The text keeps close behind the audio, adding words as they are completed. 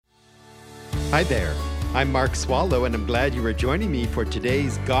Hi there. I'm Mark Swallow, and I'm glad you are joining me for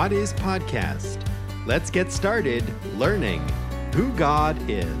today's God Is podcast. Let's get started learning who God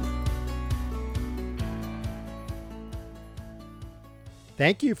is.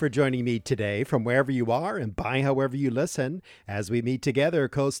 Thank you for joining me today from wherever you are and by however you listen as we meet together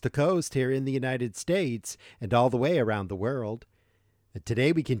coast to coast here in the United States and all the way around the world.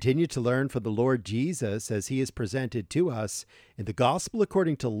 Today we continue to learn from the Lord Jesus as he is presented to us in the Gospel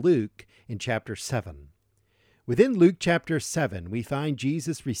according to Luke in chapter 7. Within Luke chapter 7, we find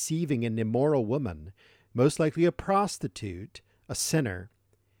Jesus receiving an immoral woman, most likely a prostitute, a sinner.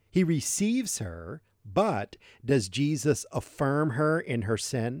 He receives her, but does Jesus affirm her in her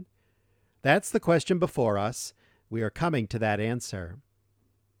sin? That's the question before us. We are coming to that answer.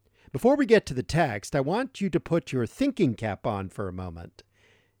 Before we get to the text, I want you to put your thinking cap on for a moment.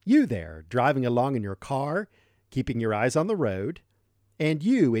 You there, driving along in your car, keeping your eyes on the road, and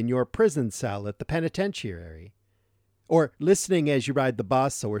you in your prison cell at the penitentiary, or listening as you ride the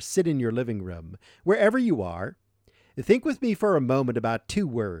bus or sit in your living room, wherever you are, think with me for a moment about two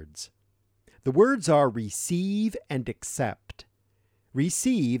words. The words are receive and accept.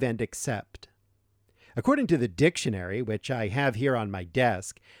 Receive and accept. According to the dictionary, which I have here on my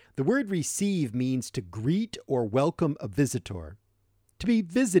desk, the word receive means to greet or welcome a visitor, to be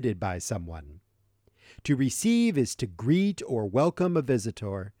visited by someone. To receive is to greet or welcome a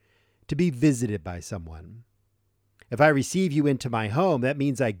visitor, to be visited by someone. If I receive you into my home, that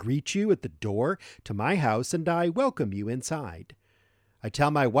means I greet you at the door to my house and I welcome you inside. I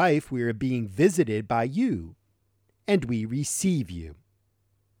tell my wife we are being visited by you, and we receive you.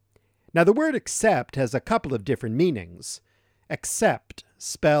 Now, the word accept has a couple of different meanings. Accept,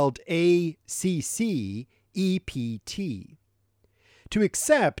 spelled A-C-C-E-P-T. To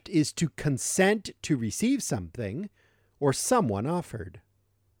accept is to consent to receive something or someone offered.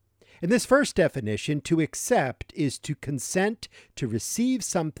 In this first definition, to accept is to consent to receive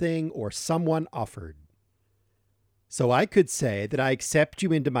something or someone offered. So I could say that I accept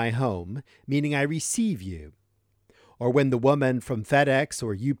you into my home, meaning I receive you. Or when the woman from FedEx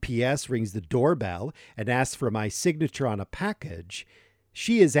or UPS rings the doorbell and asks for my signature on a package,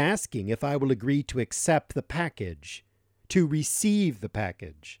 she is asking if I will agree to accept the package, to receive the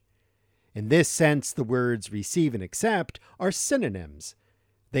package. In this sense, the words receive and accept are synonyms.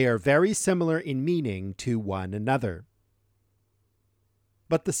 They are very similar in meaning to one another.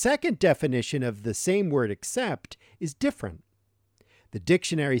 But the second definition of the same word accept is different. The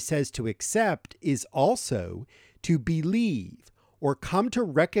dictionary says to accept is also to believe or come to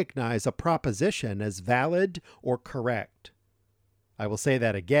recognize a proposition as valid or correct. I will say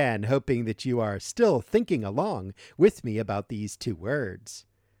that again, hoping that you are still thinking along with me about these two words.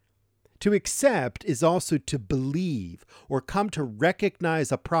 To accept is also to believe or come to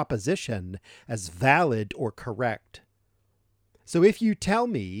recognize a proposition as valid or correct. So if you tell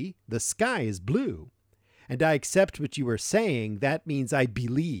me the sky is blue, and I accept what you are saying, that means I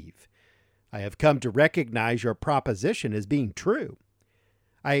believe. I have come to recognize your proposition as being true.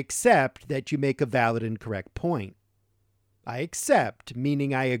 I accept that you make a valid and correct point. I accept,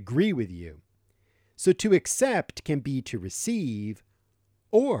 meaning I agree with you. So to accept can be to receive,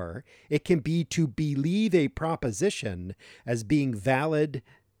 or it can be to believe a proposition as being valid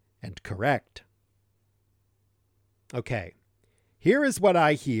and correct. Okay, here is what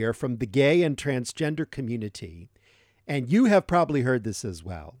I hear from the gay and transgender community, and you have probably heard this as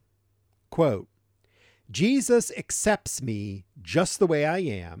well. Quote, Jesus accepts me just the way I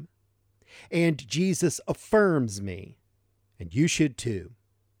am, and Jesus affirms me, and you should too.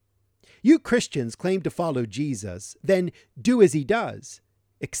 You Christians claim to follow Jesus, then do as he does.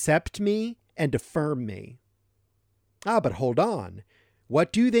 Accept me and affirm me. But hold on.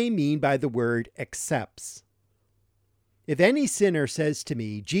 What do they mean by the word accepts? If any sinner says to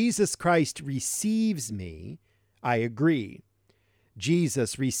me, Jesus Christ receives me, I agree.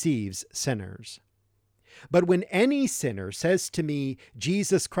 Jesus receives sinners. But when any sinner says to me,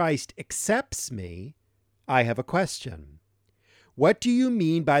 Jesus Christ accepts me, I have a question. What do you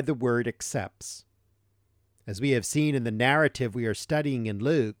mean by the word accepts? As we have seen in the narrative we are studying in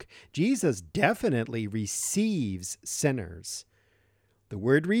Luke, Jesus definitely receives sinners. The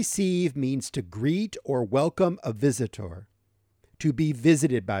word receive means to greet or welcome a visitor, to be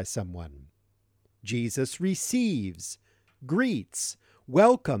visited by someone. Jesus receives, greets,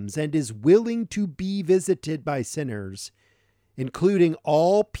 welcomes, and is willing to be visited by sinners, including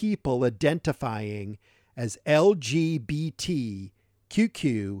all people identifying as LGBTQIA+.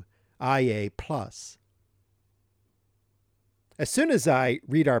 As soon as I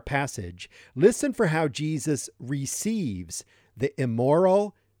read our passage, listen for how Jesus receives the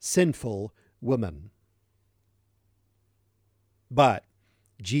immoral, sinful, woman. But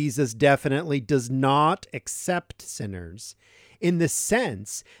Jesus definitely does not accept sinners in the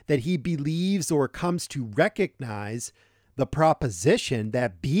sense that he believes or comes to recognize the proposition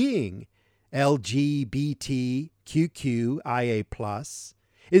that being LGBTQIA+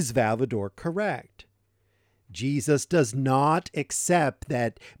 is valid or correct. Jesus does not accept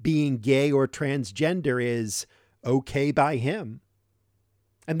that being gay or transgender is okay by him.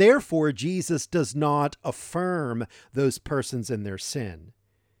 And therefore, Jesus does not affirm those persons in their sin.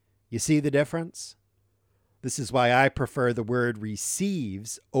 You see the difference? This is why I prefer the word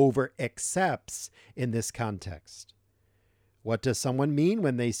receives over accepts in this context. What does someone mean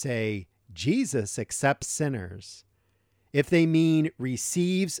when they say Jesus accepts sinners? If they mean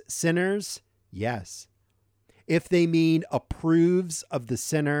receives sinners, yes. If they mean approves of the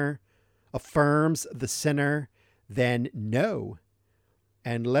sinner, affirms the sinner, then no.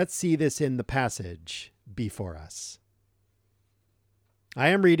 And let's see this in the passage before us. I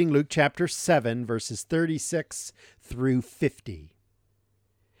am reading Luke chapter 7, verses 36 through 50.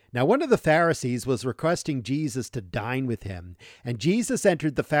 Now one of the Pharisees was requesting Jesus to dine with him, and Jesus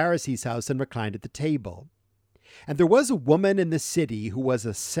entered the Pharisee's house and reclined at the table. And there was a woman in the city who was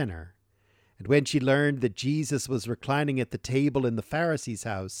a sinner. And when she learned that Jesus was reclining at the table in the Pharisee's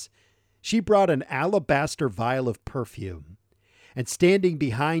house, she brought an alabaster vial of perfume. And standing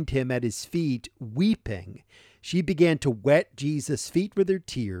behind him at his feet, weeping, she began to wet Jesus' feet with her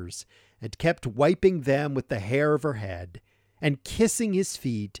tears, and kept wiping them with the hair of her head, and kissing his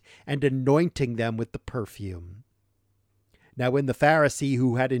feet, and anointing them with the perfume. Now when the Pharisee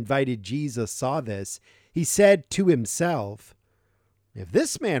who had invited Jesus saw this, he said to himself, "If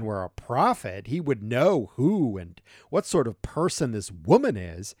this man were a prophet, he would know who and what sort of person this woman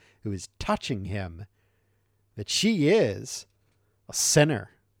is who is touching him, that she is a sinner."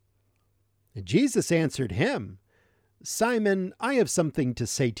 And Jesus answered him, "Simon, I have something to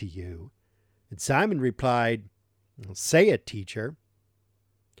say to you." And Simon replied, "Say it, teacher."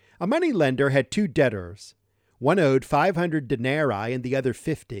 A moneylender had 2 debtors. One owed 500 denarii and the other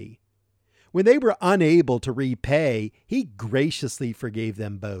 50. When they were unable to repay, he graciously forgave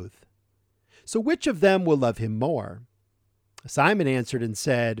them both. So which of them will love him more? Simon answered and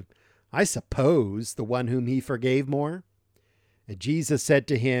said, "I suppose the one whom he forgave more." And Jesus said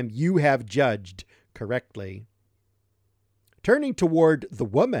to him, "You have judged correctly." Turning toward the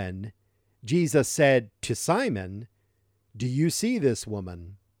woman, Jesus said to Simon, "Do you see this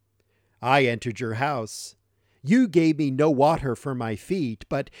woman? I entered your house. You gave me no water for my feet,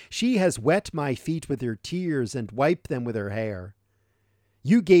 but she has wet my feet with her tears and wiped them with her hair.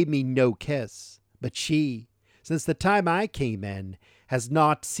 You gave me no kiss, but she, since the time I came in, has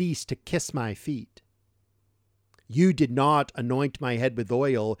not ceased to kiss my feet. You did not anoint my head with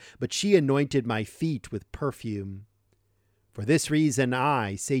oil, but she anointed my feet with perfume. For this reason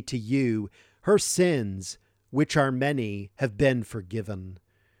I say to you, her sins, which are many, have been forgiven.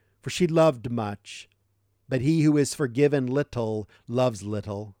 For she loved much, but he who is forgiven little loves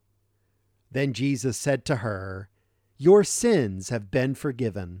little." Then Jesus said to her, "Your sins have been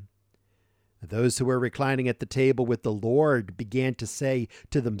forgiven." Those who were reclining at the table with the Lord began to say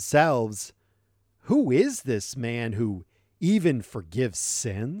to themselves, "Who is this man who even forgives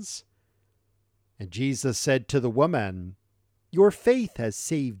sins?" And Jesus said to the woman, "Your faith has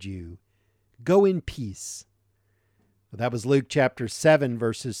saved you. Go in peace." That was Luke chapter 7,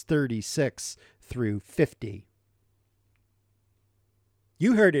 verses 36 through 50.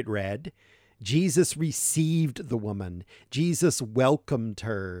 You heard it read. Jesus received the woman. Jesus welcomed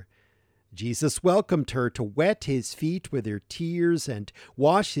her. Jesus welcomed her to wet his feet with her tears and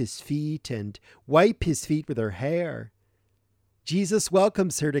wash his feet and wipe his feet with her hair. Jesus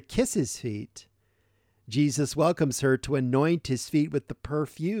welcomes her to kiss his feet. Jesus welcomes her to anoint his feet with the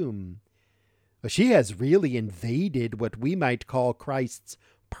perfume. She has really invaded what we might call Christ's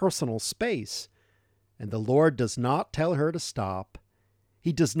personal space, and the Lord does not tell her to stop.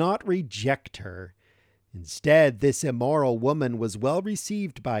 He does not reject her. Instead, this immoral woman was well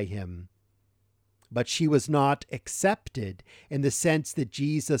received by him. But she was not accepted in the sense that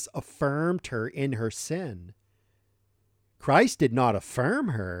Jesus affirmed her in her sin. Christ did not affirm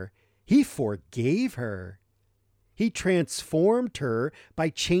her. He forgave her. He transformed her by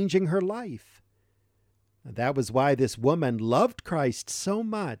changing her life. That was why this woman loved Christ so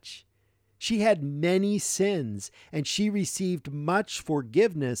much. She had many sins, and she received much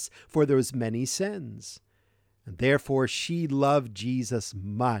forgiveness for those many sins. And therefore, she loved Jesus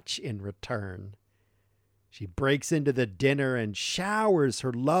much in return. She breaks into the dinner and showers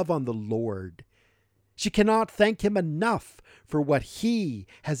her love on the Lord. She cannot thank him enough for what he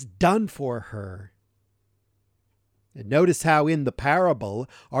has done for her. And notice how in the parable,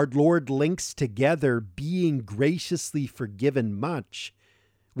 our Lord links together being graciously forgiven much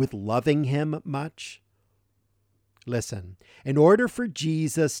with loving him much. Listen, in order for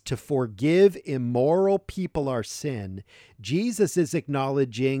Jesus to forgive immoral people our sin, Jesus is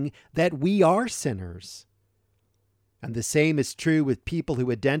acknowledging that we are sinners. And the same is true with people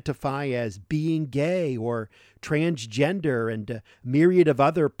who identify as being gay or transgender and a myriad of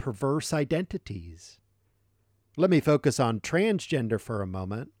other perverse identities. Let me focus on transgender for a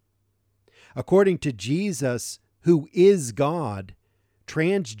moment. According to Jesus, who is God,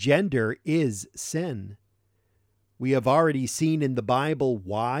 transgender is sin. We have already seen in the Bible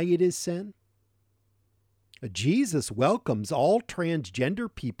why it is sin. Jesus welcomes all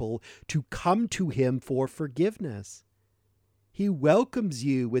transgender people to come to him for forgiveness. He welcomes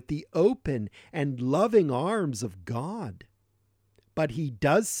you with the open and loving arms of God. But he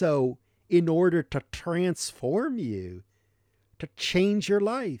does so in order to transform you, to change your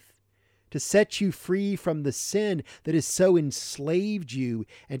life, to set you free from the sin that has so enslaved you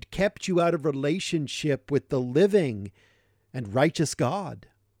and kept you out of relationship with the living and righteous God.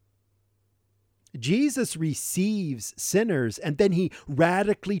 Jesus receives sinners, and then he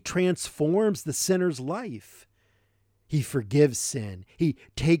radically transforms the sinner's life. He forgives sin. He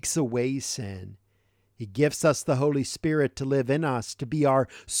takes away sin. He gives us the Holy Spirit to live in us, to be our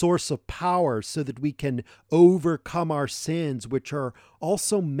source of power so that we can overcome our sins, which are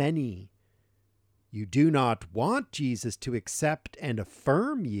also many. You do not want Jesus to accept and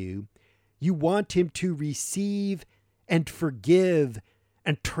affirm you. You want him to receive and forgive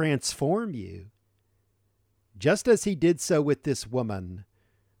and transform you. Just as he did so with this woman,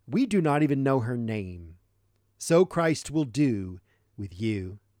 we do not even know her name. So Christ will do with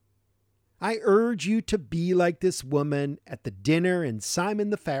you. I urge you to be like this woman at the dinner in Simon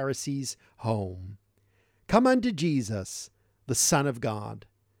the Pharisee's home. Come unto Jesus, the Son of God.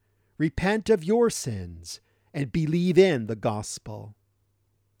 Repent of your sins and believe in the gospel.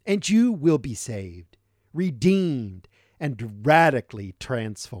 And you will be saved, redeemed, and radically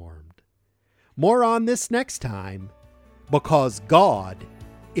transformed. More on this next time, because God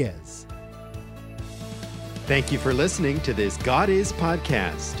is. Thank you for listening to this God Is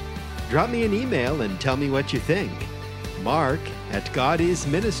podcast. Drop me an email and tell me what you think.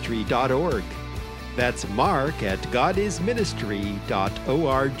 Mark@godisministry.org. That's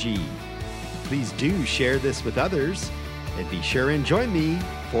Mark@godisministry.org. Please do share this with others, and be sure and join me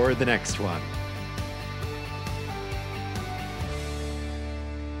for the next one.